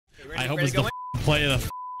hope it's the play of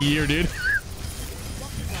the year, dude.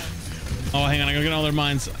 Oh, hang on. I gotta get all their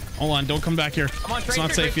mines. Hold on. Don't come back here. It's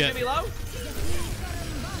not safe yet.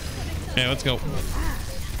 Okay, let's go.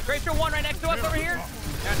 Tracer 1 right next to us over here.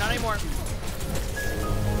 Yeah, not anymore.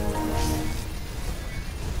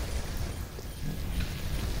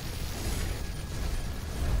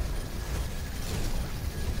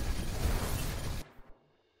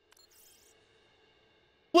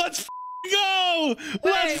 Let's go!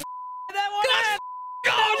 Let's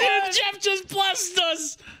go, dude! Jeff just blessed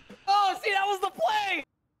us! Oh, see, that was the play!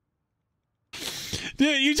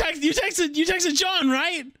 Dude, you texted John,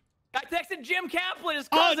 right? I texted Jim Kaplan, his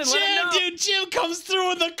cousin. Oh, Jim, dude, Jim comes through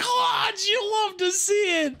with the clutch! You love to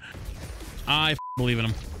see it! I believe in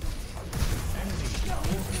him.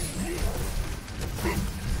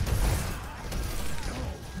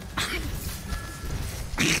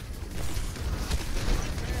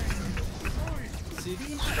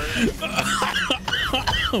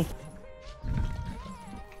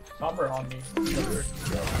 Hopper on me.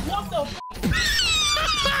 What the f?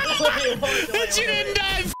 That you didn't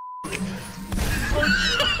die,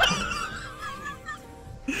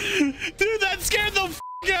 dude, that scared the f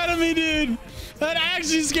out of me, dude. That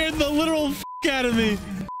actually scared the literal f out of me.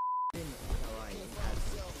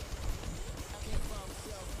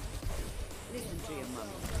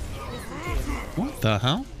 What the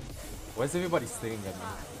hell? Why is everybody staring at me?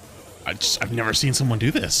 I've never seen someone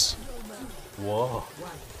do this. Whoa.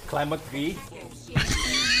 Climb a tree?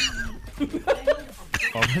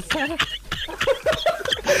 What was that?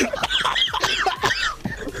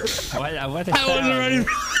 What is I wasn't ready.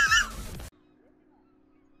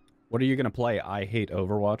 What are you gonna play? I hate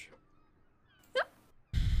Overwatch.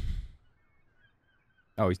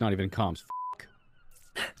 Oh, he's not even in comms.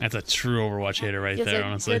 That's a true Overwatch hater right there,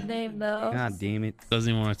 honestly. Good name though. God damn it. Doesn't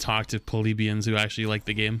even want to talk to plebeians who actually like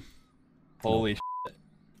the game. Holy shit.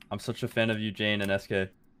 I'm such a fan of you, Jane and SK.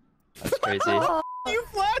 That's crazy. You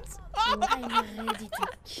flat?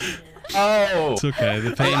 Oh! It's okay.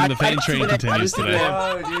 The pain train continues today.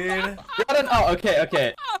 Oh, dude. Oh,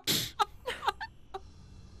 okay.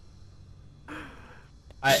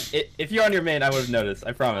 If you're on your main, I would have noticed.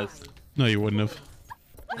 I promise. No, you wouldn't have.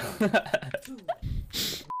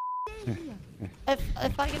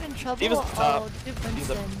 If I get in trouble, was I'll do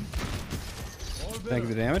Winston. Tank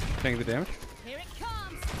the damage. Tank the damage.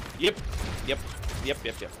 Yep.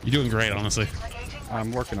 You're doing great, honestly.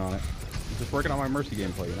 I'm working on it. I'm just working on my Mercy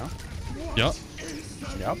gameplay, you know? Yep.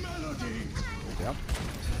 Yep.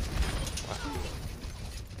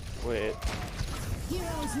 Wait.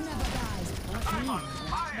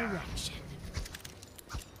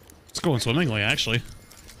 It's going swimmingly, actually.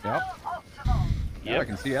 Yep. Yeah, I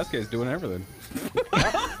can see SK is doing everything.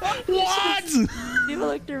 What? People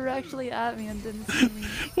looked directly at me and didn't see me.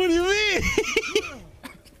 What do you mean?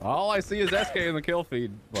 All I see is SK in the kill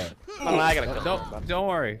feed, but I gotta don't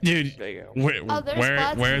worry. Dude,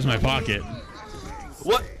 where's my pocket?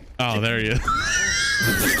 What? Oh, there you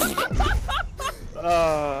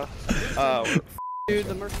Dude,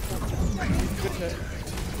 the mercy. Good shit.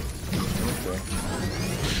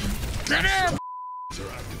 Get him!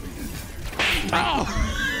 Oh!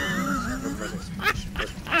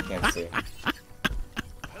 Can't see.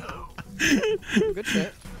 Good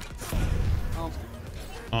shit.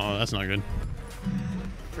 Oh, that's not good.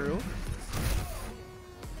 True.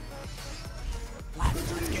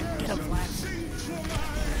 Get him, Vlad.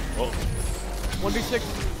 Whoa. 1v6.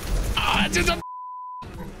 Ah, it's just a.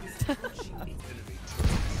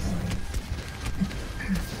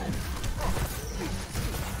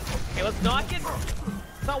 Okay, let's not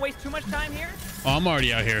waste too much time here. Oh, I'm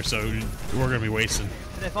already out here, so we're gonna be wasting.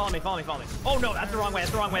 And then follow me. Oh no, that's the wrong way.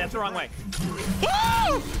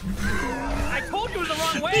 Oh! I told you it was the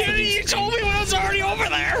wrong way. You told me when I was already over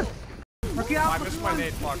there. I missed my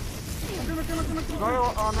nade, fuck.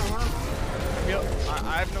 I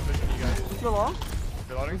have no vision, you guys. Feel low?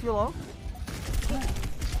 Reloading? Feel low?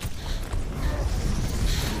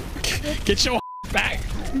 Get your back.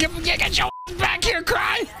 Get your back here,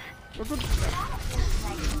 cry.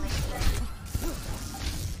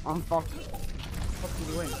 I'm fucked. What are you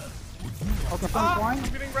doing? Okay, I'm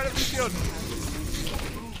getting rid of the shield.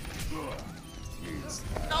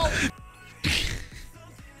 No.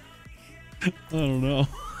 I don't know.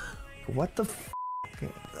 What the f?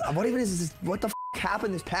 What even is this? What the f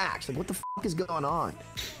happened this pack? Like, what the f is going on?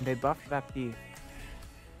 They buffed that P.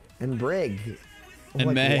 And Brig. And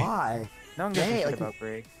like, May. Why? No one gives a shit like, about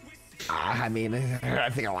Brig. I mean, I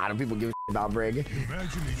think a lot of people give a shit about Brig.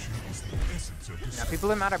 Now, people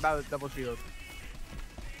that matter about double shield.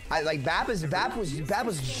 BAP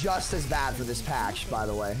was just as bad for this patch, by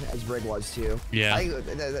the way, as Brig was too. Yeah. You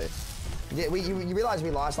realize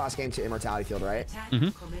we lost last game to Immortality Field, right? Mm-hmm.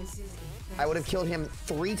 I would have killed him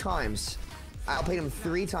 3 times. I played him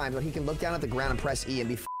 3 times, but he can look down at the ground and press E and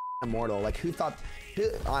be immortal. Like, who thought?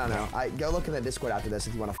 I don't know. Go look in the Discord after this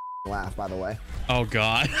if you want to laugh. By the way. Oh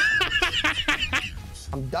God.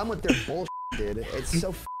 I'm done with their bullshit, dude. It's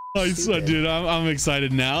so. Dude, I'm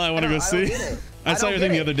excited now. I want to go see. I saw your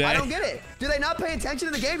thing the other day. I don't get it. Do they not pay attention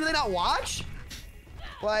to the game? Do they not watch?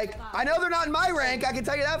 Like, I know they're not in my rank. I can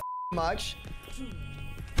tell you that much.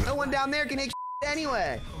 No one down there can hit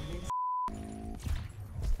anyway.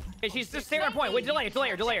 Hey, she's just staying on point. Wait, delay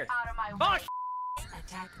her. Oh,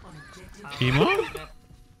 Emo?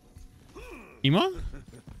 Emo?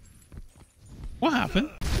 What happened?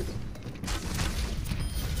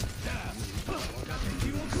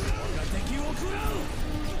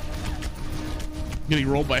 Getting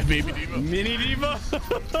rolled by a baby diva. Mini diva.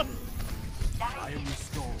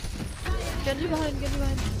 Get you behind, get you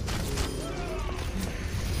behind.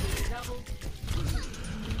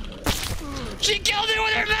 She killed me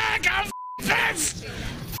with her back! I'm pissed!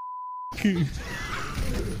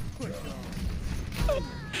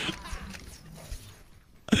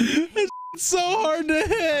 It's so hard to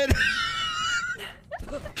hit.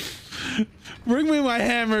 Bring me my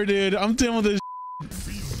hammer, dude. I'm dealing with this.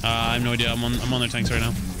 I have no idea. I'm on their tanks right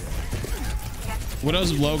now. What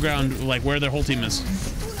else is low ground? Like where their whole team is?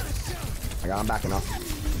 I got him backing up.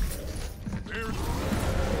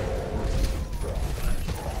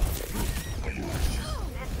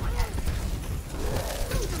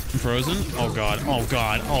 I'm frozen. Oh God. Oh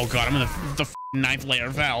God. Oh God. I'm in the 9th layer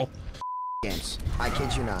of hell. Games. I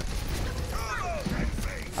kid you not.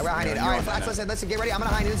 I got high need. All right, Flax, listen, get ready. I'm gonna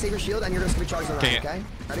high need and save your shield, and you're just gonna be charged around. Okay?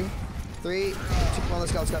 Ready? 3, 2, 1.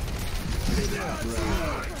 Let's go. Let's go.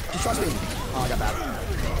 Just trust me. Oh, I got that.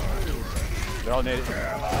 They're all native.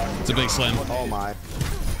 It's a big slam. Oh my.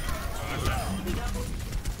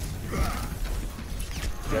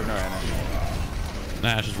 They have no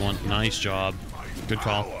mana. Ash is one. Nice job. Good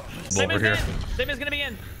call. Over here. Simon's gonna be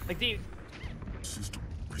in. Like deep.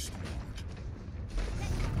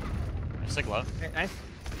 It's like low. Nice.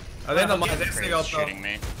 I think the Maz thing also. Shooting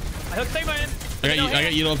me. I hooked Simon in. I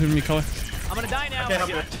got you up here, me color. I'm gonna die now.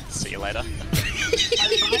 See you later.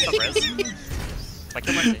 Like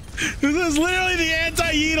the mercy. This is literally the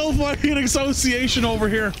anti-Yeetle fucking association over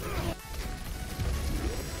here.